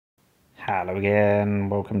Hello again,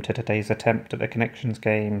 welcome to today's attempt at the connections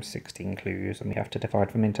game, 16 clues, and we have to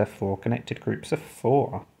divide them into 4 connected groups of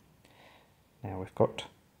 4. Now we've got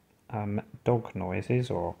dog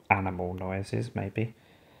noises, or animal noises maybe.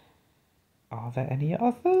 Are there any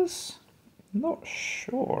others? Not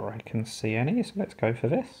sure I can see any, so let's go for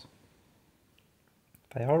this.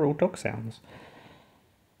 They are all dog sounds.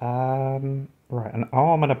 Right, an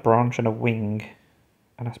arm and a branch and a wing,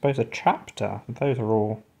 and I suppose a chapter. Those are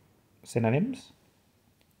all synonyms.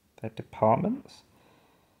 They're departments.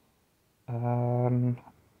 Right.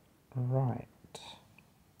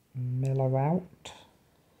 Mellow out.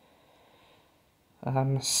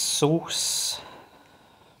 Sauce.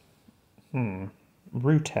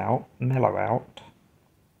 Root out. Mellow out.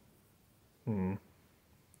 Not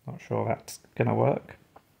sure that's gonna work.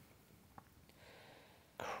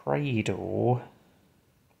 Cradle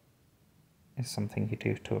is something you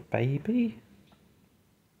do to a baby.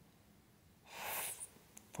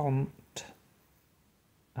 Font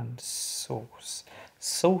and sauce.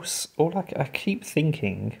 Sauce. All I keep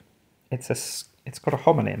thinking, it's got a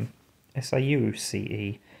homonym,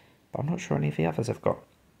 S-A-U-C-E, but I'm not sure any of the others have got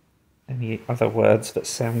any other words that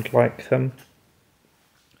sound like them.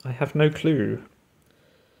 I have no clue.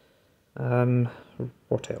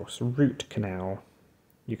 What else? Root canal.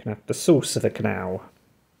 You can have the source of a canal.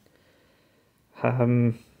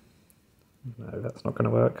 No, that's not going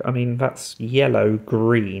to work. I mean, that's yellow,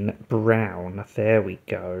 green, brown. There we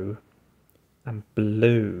go. And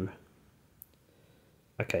blue.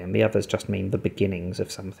 Okay, and the others just mean the beginnings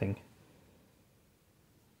of something.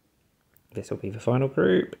 This will be the final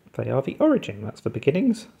group. They are the origin. That's the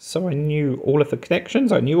beginnings. So I knew all of the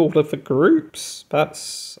connections. I knew all of the groups.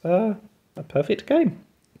 That's a perfect game.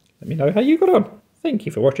 Let me know how you got on. Thank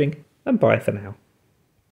you for watching, and bye for now.